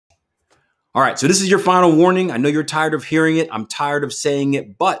All right, so this is your final warning. I know you're tired of hearing it. I'm tired of saying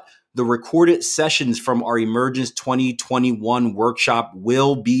it, but the recorded sessions from our Emergence 2021 workshop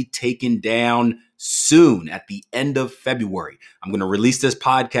will be taken down soon at the end of February. I'm going to release this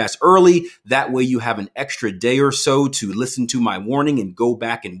podcast early. That way you have an extra day or so to listen to my warning and go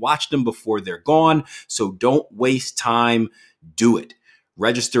back and watch them before they're gone. So don't waste time. Do it.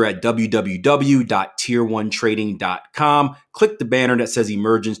 Register at www.tier1trading.com. Click the banner that says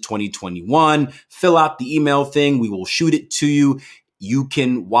Emergence 2021. Fill out the email thing. We will shoot it to you. You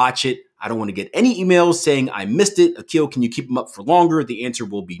can watch it. I don't want to get any emails saying I missed it. Akil, can you keep them up for longer? The answer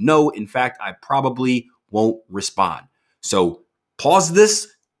will be no. In fact, I probably won't respond. So pause this,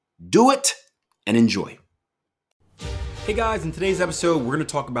 do it, and enjoy. Hey guys, in today's episode, we're going to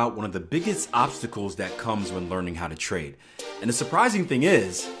talk about one of the biggest obstacles that comes when learning how to trade. And the surprising thing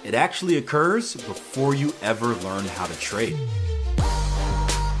is, it actually occurs before you ever learn how to trade.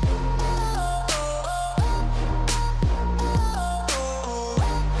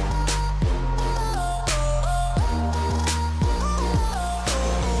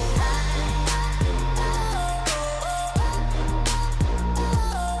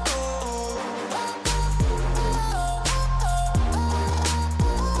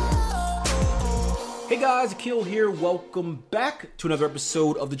 Hey guys, Akil here. Welcome back to another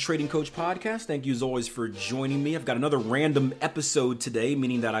episode of the Trading Coach Podcast. Thank you as always for joining me. I've got another random episode today,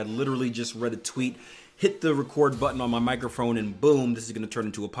 meaning that I literally just read a tweet, hit the record button on my microphone, and boom, this is going to turn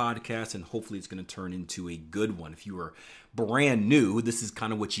into a podcast, and hopefully it's going to turn into a good one. If you are brand new, this is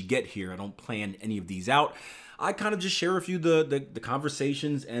kind of what you get here. I don't plan any of these out. I kind of just share with you the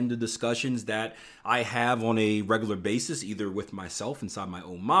conversations and the discussions that I have on a regular basis, either with myself inside my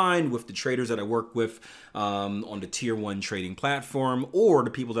own mind, with the traders that I work with on the Tier 1 trading platform, or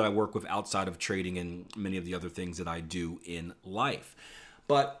the people that I work with outside of trading and many of the other things that I do in life.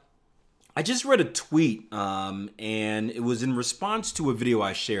 But I just read a tweet, and it was in response to a video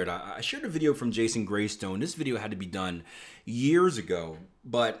I shared. I shared a video from Jason Graystone. This video had to be done years ago,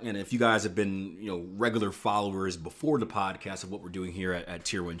 and if you guys have been, regular followers before the podcast of what we're doing here at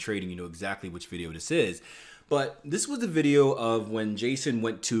Tier 1 Trading, you know exactly which video this is. But this was the video of when Jason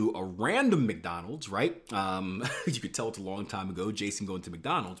went to a random McDonald's, right? You could tell it's a long time ago, Jason going to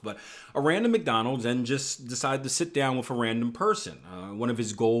McDonald's, but a random McDonald's and just decided to sit down with a random person. One of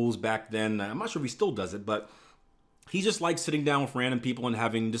his goals back then, I'm not sure if he still does it, but he just likes sitting down with random people and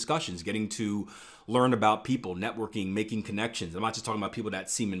having discussions, getting to learn about people, networking, making connections. I'm not just talking about people that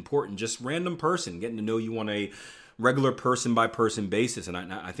seem important, just random person, getting to know you on a regular person by person basis. And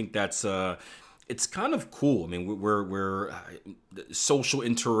I think that's it's kind of cool. I mean, we're social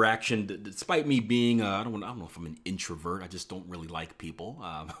interaction. Despite me being, I don't know if I'm an introvert. I just don't really like people.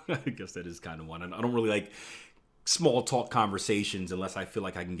 I guess that is kind of one. I don't really like small talk conversations unless I feel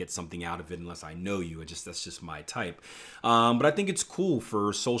like I can get something out of it. Unless I know you, that's just my type. But I think it's cool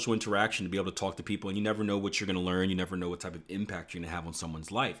for social interaction to be able to talk to people, and you never know what you're going to learn. You never know what type of impact you're going to have on someone's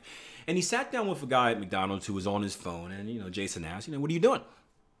life. And he sat down with a guy at McDonald's who was on his phone, and Jason asked, what are you doing?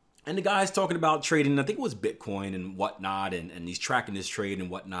 And the guy's talking about trading, I think it was Bitcoin and whatnot, and he's tracking his trade and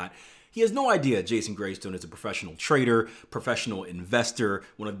whatnot. He has no idea Jason Graystone is a professional trader, professional investor,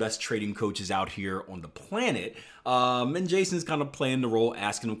 one of the best trading coaches out here on the planet. And Jason's kind of playing the role,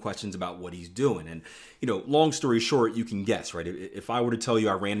 asking him questions about what he's doing. And, long story short, you can guess, right? If I were to tell you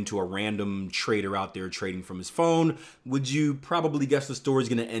I ran into a random trader out there trading from his phone, would you probably guess the story's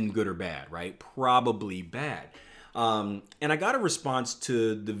going to end good or bad, right? Probably bad. And I got a response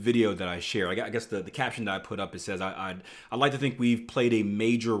to the video that I share. I guess the caption that I put up, it says, I'd like to think we've played a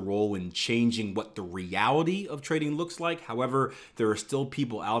major role in changing what the reality of trading looks like. However, there are still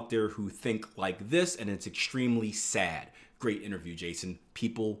people out there who think like this, and it's extremely sad. Great interview, Jason.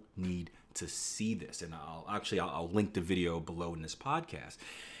 People need to see this. And I'll link the video below in this podcast.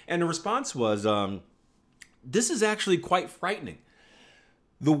 And the response was, this is actually quite frightening.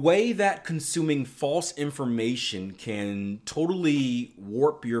 The way that consuming false information can totally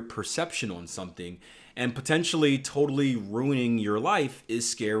warp your perception on something and potentially totally ruining your life is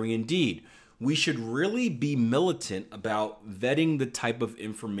scary indeed. We should really be militant about vetting the type of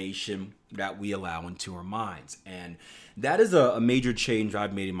information that we allow into our minds. And that is a major change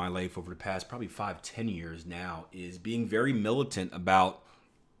I've made in my life over the past probably 5-10 years now, is being very militant about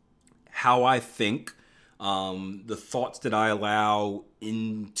how I think, the thoughts that I allow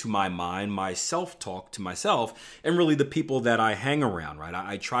into my mind, my self-talk to myself, and really the people that I hang around, right?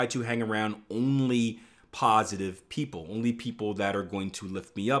 I try to hang around only positive people, only people that are going to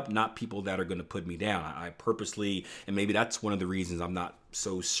lift me up, not people that are going to put me down. I purposely, and maybe that's one of the reasons I'm not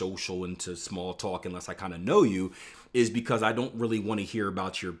so social into small talk unless I kind of know you, is because I don't really want to hear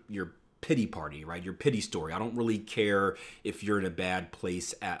about your pity party, right? Your pity story. I don't really care if you're in a bad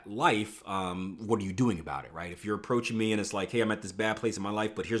place at life. What are you doing about it, right? If you're approaching me and it's like, hey, I'm at this bad place in my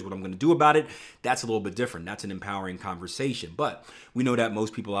life, but here's what I'm going to do about it. That's a little bit different. That's an empowering conversation. But we know that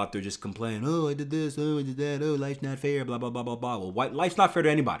most people out there just complain, oh, I did this, oh, I did that, oh, life's not fair, blah, blah, blah, blah, blah. Well, life's not fair to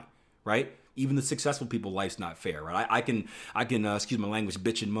anybody, right? Even the successful people, life's not fair, right? I can excuse my language,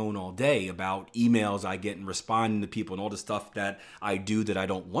 bitch and moan all day about emails I get and responding to people and all the stuff that I do that I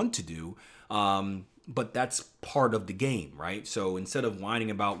don't want to do. But that's part of the game, right? So instead of whining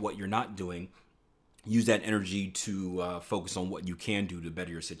about what you're not doing, use that energy to focus on what you can do to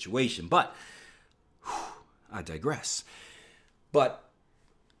better your situation. But I digress. But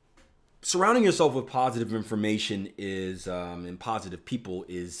surrounding yourself with positive information is and positive people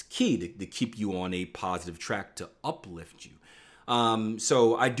is key to keep you on a positive track to uplift you.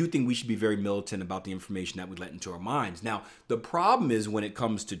 So I do think we should be very militant about the information that we let into our minds. Now, the problem is when it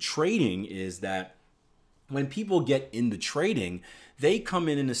comes to trading is that when people get into trading, they come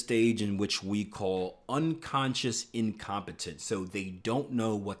in a stage in which we call unconscious incompetence. So they don't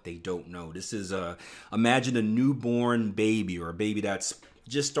know what they don't know. This is imagine a newborn baby or a baby that's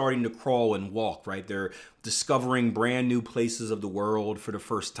just starting to crawl and walk, right? They're discovering brand new places of the world for the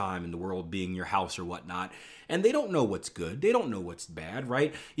first time, and the world being your house or whatnot. And they don't know what's good. They don't know what's bad,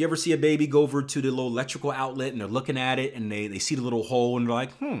 right? You ever see a baby go over to the little electrical outlet and they're looking at it and they see the little hole and they're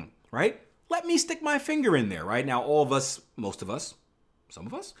like, right? Let me stick my finger in there, right? Now, all of us, most of us, some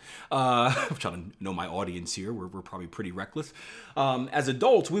of us, I'm trying to know my audience here. We're probably pretty reckless. As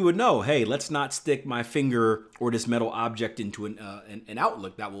adults, we would know, hey, let's not stick my finger or this metal object into an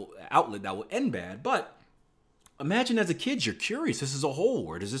outlet that will end bad. But imagine as a kid, you're curious. This is a hole.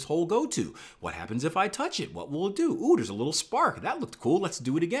 Where does this hole go to? What happens if I touch it? What will it do? Ooh, there's a little spark. That looked cool. Let's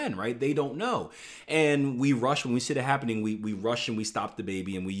do it again, right? They don't know. And we rush when we see it happening. We rush and we stop the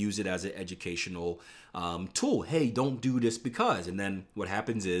baby and we use it as an educational tool. Hey, don't do this because. And then what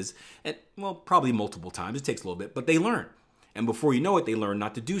happens is, probably multiple times. It takes a little bit, but they learn. And before you know it, they learn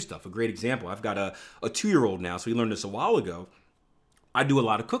not to do stuff. A great example, I've got a 2-year-old now, so he learned this a while ago. I do a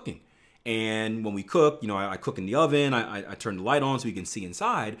lot of cooking. And when we cook, I cook in the oven. I turn the light on so we can see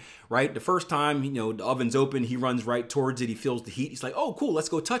inside, right? The first time, the oven's open, he runs right towards it. He feels the heat. He's like, oh, cool, let's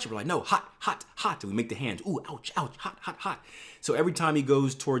go touch it. We're like, no, hot, hot, hot. And we make the hands. Ooh, ouch, ouch, hot, hot, hot. So every time he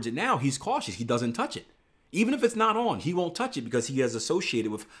goes towards it now, he's cautious. He doesn't touch it. Even if it's not on, he won't touch it because he has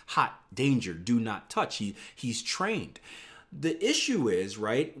associated with hot, danger, do not touch. He's trained. The issue is,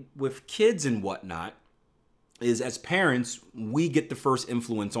 right, with kids and whatnot, is as parents, we get the first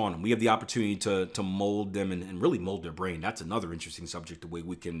influence on them. We have the opportunity to mold them and really mold their brain. That's another interesting subject, the way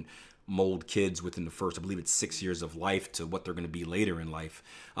we can mold kids within the first, I believe it's 6 years of life to what they're going to be later in life.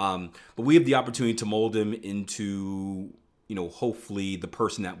 But we have the opportunity to mold them into, hopefully the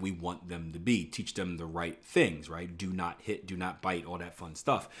person that we want them to be. Teach them the right things, right? Do not hit, do not bite, all that fun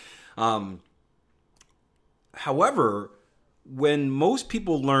stuff. However, when most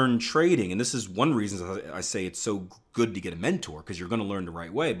people learn trading, and this is one reason I say it's so good to get a mentor, because you're going to learn the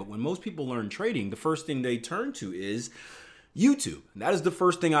right way. But when most people learn trading, the first thing they turn to is YouTube. And that is the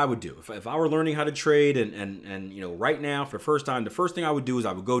first thing I would do. If I were learning how to trade and right now for the first time, the first thing I would do is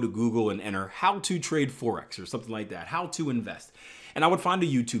I would go to Google and enter how to trade Forex or something like that, how to invest. And I would find a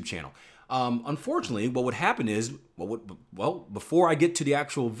YouTube channel. Unfortunately, what would happen is, before I get to the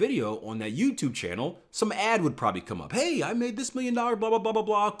actual video on that YouTube channel, some ad would probably come up. Hey, I made this $1 million, blah, blah, blah, blah,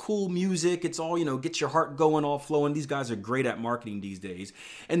 blah, cool music. It's all, get your heart going, all flowing. These guys are great at marketing these days.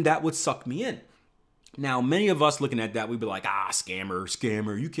 And that would suck me in. Now, many of us looking at that, we'd be like,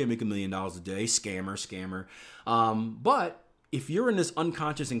 scammer, you can't make $1 million a day, scammer. But if you're in this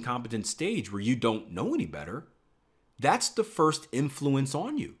unconscious incompetent stage where you don't know any better, that's the first influence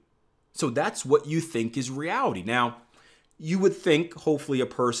on you. So that's what you think is reality. Now, you would think hopefully a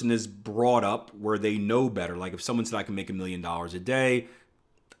person is brought up where they know better. Like if someone said I can make $1 million a day,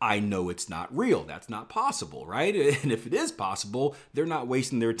 I know it's not real. That's not possible, right? And if it is possible, they're not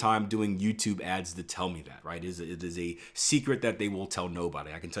wasting their time doing YouTube ads to tell me that, right? It is a secret that they will tell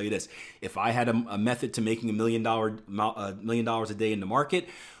nobody. I can tell you this. If I had a method to making $1 million a day in the market,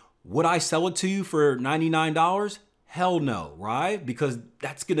 would I sell it to you for $99? Hell no, right? Because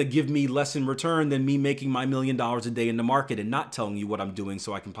that's going to give me less in return than me making my $1 million a day in the market and not telling you what I'm doing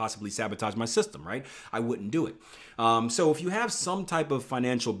so I can possibly sabotage my system, right? I wouldn't do it. So if you have some type of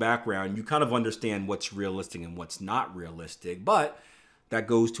financial background, you kind of understand what's realistic and what's not realistic. But that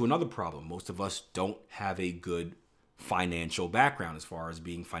goes to another problem. Most of us don't have a good financial background as far as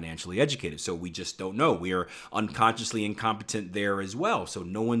being financially educated. So we just don't know. We are unconsciously incompetent there as well. So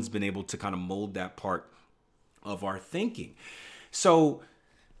no one's been able to kind of mold that part of our thinking. So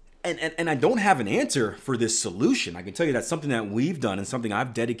And I don't have an answer for this solution. I can tell you that's something that we've done and something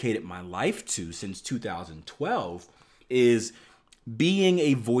I've dedicated my life to since 2012 is being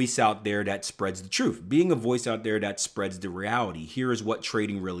a voice out there that spreads the truth, being a voice out there that spreads the reality. Here is what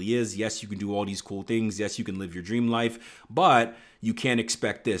trading really is. Yes, you can do all these cool things. Yes, you can live your dream life, but you can't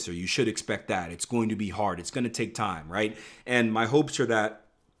expect this or you should expect that. It's going to be hard. It's going to take time, right? And my hopes are that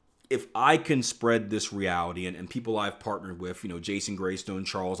if I can spread this reality and people I've partnered with, Jason Greystone,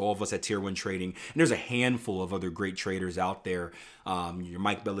 Charles, all of us at Tier 1 Trading, and there's a handful of other great traders out there, your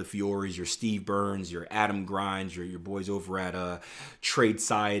Mike Bellafiore's, your Steve Burns, your Adam Grinds, your boys over at Trade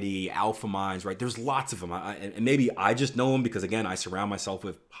Society, Alpha Minds, right? There's lots of them. And maybe I just know them because, again, I surround myself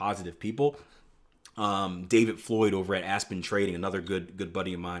with positive people. David Floyd over at Aspen Trading, another good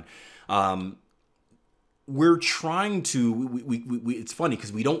buddy of mine. We're trying to, it's funny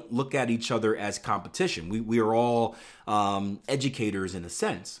because we don't look at each other as competition. We are all educators in a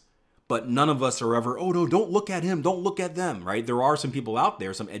sense, but none of us are ever, oh no, don't look at him, don't look at them, right? There are some people out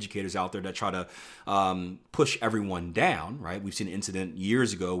there, some educators out there that try to push everyone down, right? We've seen an incident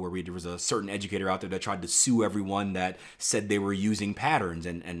years ago where there was a certain educator out there that tried to sue everyone that said they were using patterns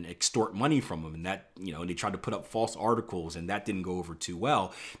and extort money from them. And that, and they tried to put up false articles and that didn't go over too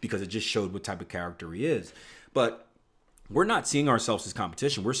well because it just showed what type of character he is. But we're not seeing ourselves as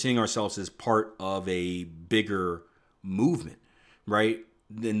competition. We're seeing ourselves as part of a bigger movement, right?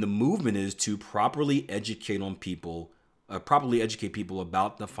 Then the movement is to properly educate people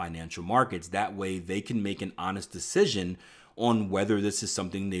about the financial markets. That way they can make an honest decision on whether this is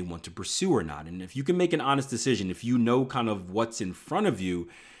something they want to pursue or not. And if you can make an honest decision, if you know kind of what's in front of you,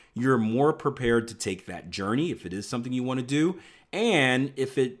 you're more prepared to take that journey if it is something you want to do. And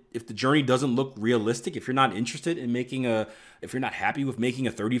if the journey doesn't look realistic, if you're not interested in if you're not happy with making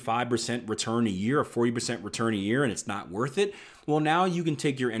a 35% return a year, a 40% return a year, and it's not worth it, well, now you can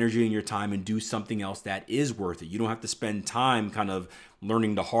take your energy and your time and do something else that is worth it. You don't have to spend time kind of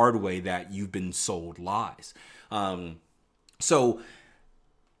learning the hard way that you've been sold lies. So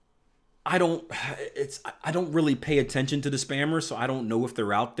I don't really pay attention to the spammers, so I don't know if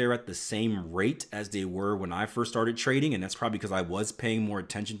they're out there at the same rate as they were when I first started trading, and that's probably because I was paying more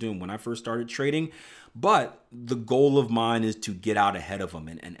attention to them when I first started trading. But the goal of mine is to get out ahead of them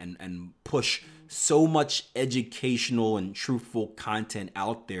and push so much educational and truthful content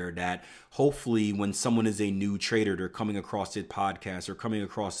out there that hopefully when someone is a new trader, they're coming across a podcast or coming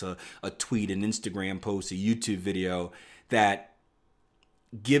across a tweet, an Instagram post, a YouTube video that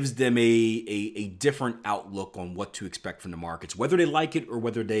gives them a different outlook on what to expect from the markets. Whether they like it or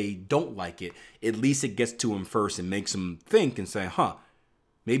whether they don't like it, at least it gets to them first and makes them think and say,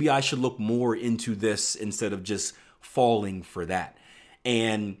 maybe I should look more into this instead of just falling for that.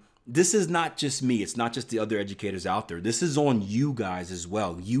 And this is not just me. It's not just the other educators out there. This is on you guys as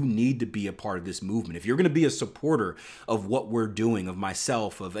well. You need to be a part of this movement. If you're going to be a supporter of what we're doing, of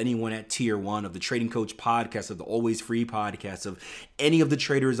myself, of anyone at Tier 1, of the Trading Coach podcast, of the Always Free podcast, of any of the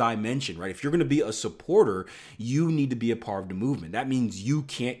traders I mentioned, right? If you're going to be a supporter, you need to be a part of the movement. That means you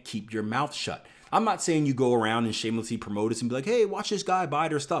can't keep your mouth shut. I'm not saying you go around and shamelessly promote us and be like, hey, watch this guy buy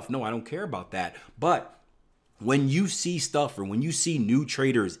their stuff. No, I don't care about that. But when you see stuff or when you see new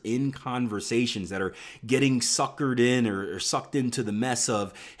traders in conversations that are getting suckered in or sucked into the mess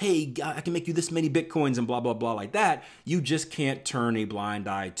of, hey, I can make you this many Bitcoins and blah, blah, blah like that, you just can't turn a blind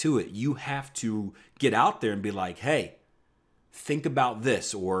eye to it. You have to get out there and be like, hey, think about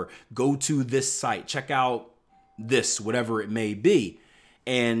this or go to this site, check out this, whatever it may be.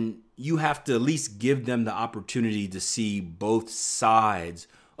 And you have to at least give them the opportunity to see both sides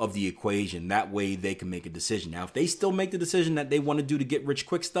of the equation. That way they can make a decision. Now, if they still make the decision that they want to do to get rich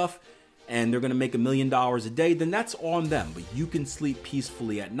quick stuff and they're going to make $1 million a day, then that's on them. But you can sleep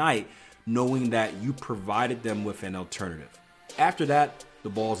peacefully at night knowing that you provided them with an alternative. After that, the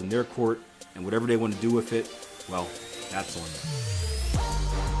ball's in their court, and whatever they want to do with it, well, that's on them.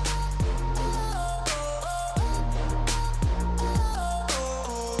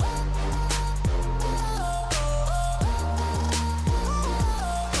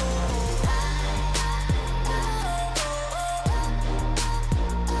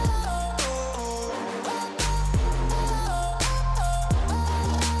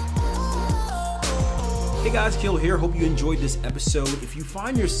 Hey guys, Kill here. Hope you enjoyed this episode. If you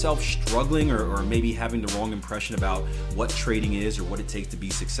find yourself struggling or maybe having the wrong impression about what trading is or what it takes to be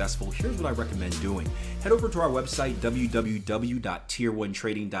successful, here's what I recommend doing. Head over to our website,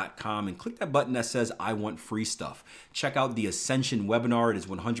 www.tier1trading.com, and click that button that says, I want free stuff. Check out the Ascension webinar. It is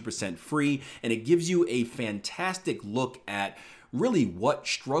 100% free, and it gives you a fantastic look at really what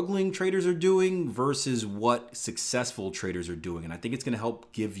struggling traders are doing versus what successful traders are doing. And I think it's going to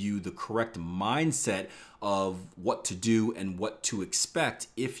help give you the correct mindset of what to do and what to expect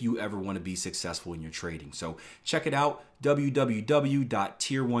if you ever want to be successful in your trading. So check it out,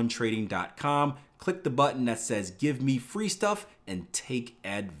 www.tier1trading.com. Click the button that says give me free stuff and take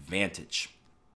advantage.